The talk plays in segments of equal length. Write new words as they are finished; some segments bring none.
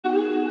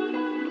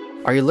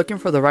Are you looking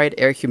for the right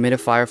air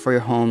humidifier for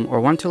your home or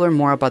want to learn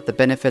more about the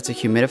benefits of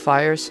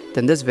humidifiers?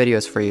 Then this video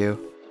is for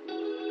you.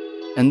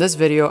 In this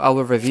video, I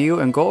will review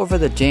and go over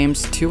the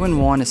James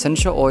 2-in-1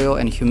 Essential Oil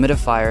and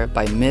Humidifier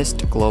by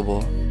Mist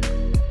Global.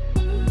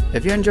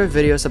 If you enjoy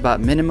videos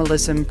about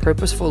minimalism,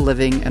 purposeful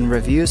living, and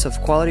reviews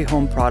of quality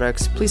home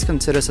products, please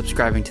consider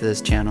subscribing to this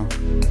channel.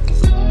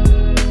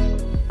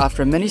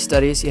 After many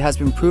studies, it has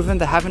been proven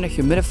that having a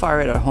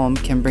humidifier at home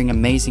can bring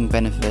amazing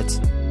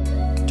benefits.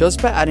 Just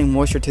by adding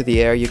moisture to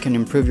the air, you can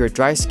improve your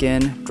dry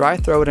skin, dry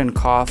throat and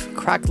cough,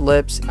 cracked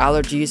lips,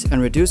 allergies,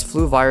 and reduce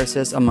flu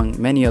viruses,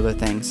 among many other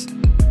things.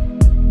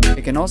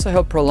 It can also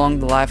help prolong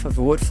the life of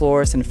wood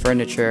floors and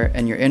furniture,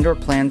 and your indoor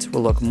plants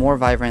will look more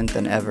vibrant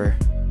than ever.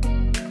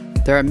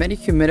 There are many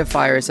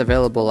humidifiers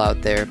available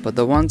out there, but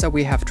the ones that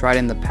we have tried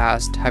in the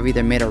past have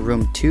either made our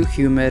room too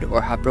humid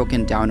or have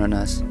broken down on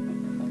us.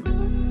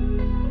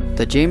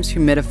 The James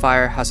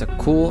humidifier has a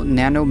cool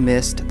nano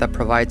mist that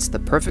provides the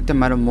perfect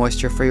amount of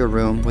moisture for your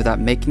room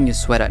without making you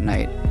sweat at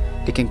night.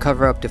 It can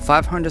cover up to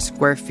 500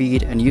 square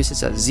feet and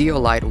uses a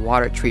zeolite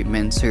water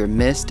treatment, so your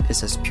mist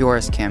is as pure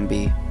as can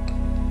be.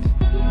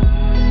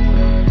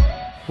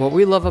 What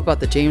we love about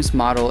the James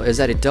model is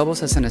that it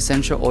doubles as an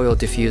essential oil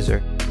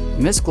diffuser.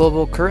 Mist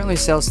Global currently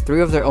sells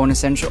 3 of their own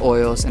essential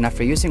oils, and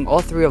after using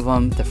all 3 of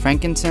them, the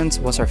frankincense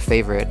was our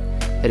favorite.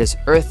 It is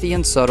earthy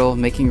and subtle,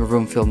 making your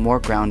room feel more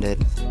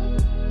grounded.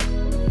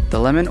 The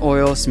lemon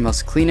oil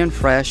smells clean and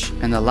fresh,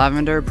 and the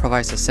lavender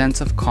provides a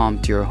sense of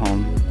calm to your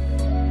home.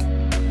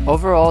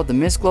 Overall, the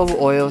Mist Global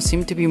oils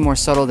seem to be more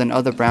subtle than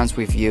other brands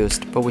we've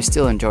used, but we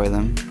still enjoy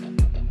them.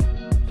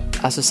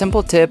 As a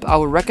simple tip, I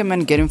would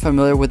recommend getting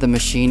familiar with the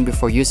machine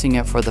before using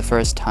it for the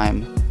first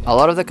time. A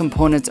lot of the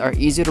components are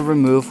easy to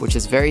remove, which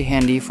is very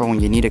handy for when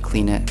you need to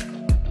clean it.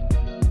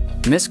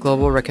 Mist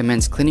Global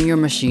recommends cleaning your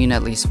machine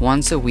at least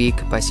once a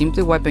week by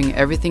simply wiping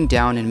everything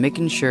down and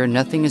making sure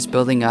nothing is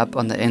building up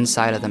on the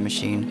inside of the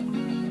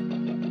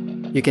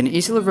machine. You can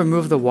easily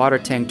remove the water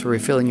tank to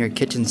refill in your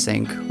kitchen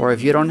sink, or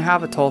if you don't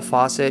have a tall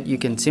faucet, you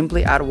can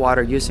simply add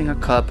water using a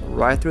cup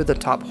right through the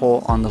top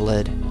hole on the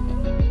lid.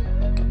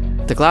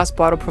 The glass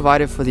bottle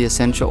provided for the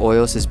essential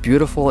oils is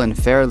beautiful and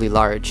fairly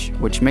large,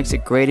 which makes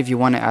it great if you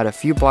want to add a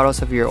few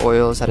bottles of your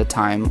oils at a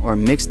time or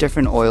mix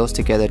different oils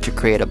together to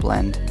create a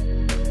blend.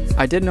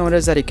 I did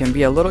notice that it can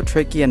be a little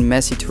tricky and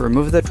messy to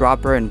remove the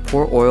dropper and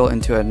pour oil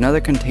into another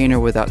container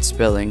without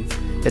spilling.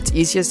 It's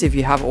easiest if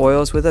you have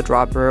oils with a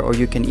dropper, or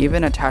you can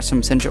even attach some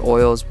essential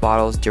oils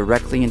bottles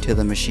directly into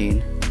the machine.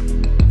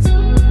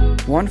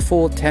 One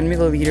full 10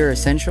 ml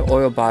essential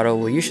oil bottle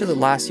will usually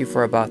last you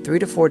for about 3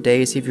 to 4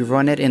 days if you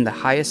run it in the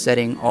highest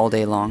setting all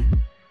day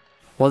long.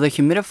 While the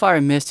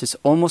humidifier mist is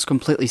almost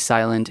completely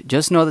silent,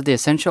 just know that the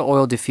essential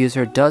oil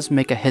diffuser does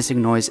make a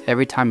hissing noise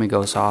every time it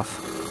goes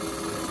off.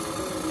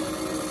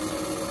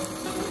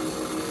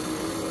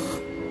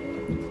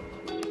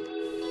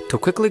 To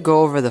quickly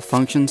go over the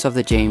functions of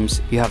the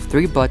James, you have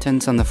 3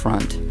 buttons on the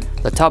front.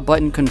 The top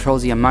button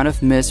controls the amount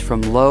of mist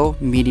from low,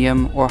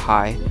 medium, or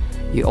high.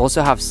 You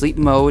also have sleep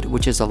mode,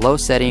 which is a low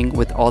setting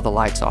with all the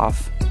lights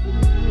off.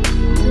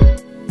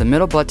 The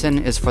middle button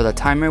is for the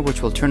timer,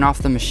 which will turn off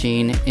the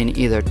machine in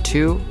either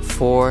 2,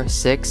 4,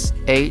 6,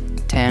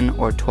 8, 10,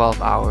 or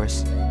 12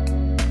 hours.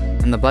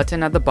 And the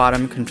button at the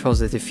bottom controls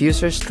the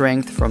diffuser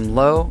strength from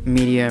low,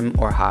 medium,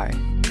 or high.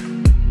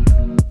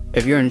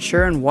 If you're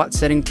unsure on what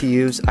setting to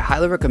use, I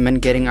highly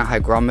recommend getting a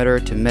hygrometer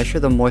to measure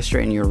the moisture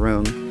in your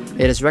room.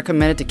 It is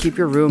recommended to keep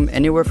your room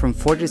anywhere from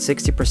 40 to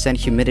 60%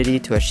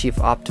 humidity to achieve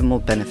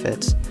optimal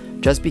benefits.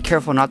 Just be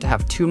careful not to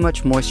have too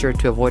much moisture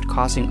to avoid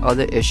causing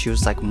other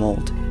issues like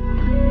mold.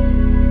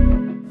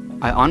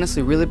 I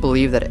honestly really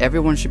believe that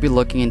everyone should be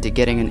looking into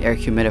getting an air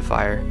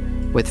humidifier.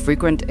 With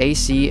frequent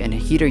AC and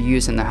heater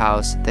use in the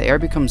house, the air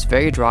becomes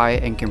very dry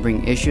and can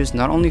bring issues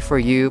not only for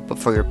you but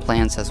for your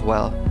plants as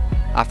well.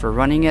 After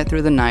running it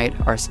through the night,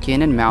 our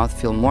skin and mouth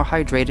feel more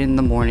hydrated in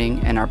the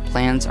morning and our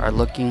plants are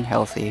looking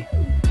healthy.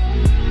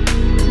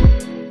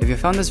 If you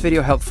found this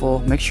video helpful,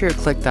 make sure you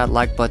click that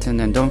like button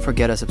and don't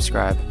forget to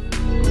subscribe.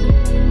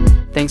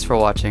 Thanks for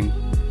watching.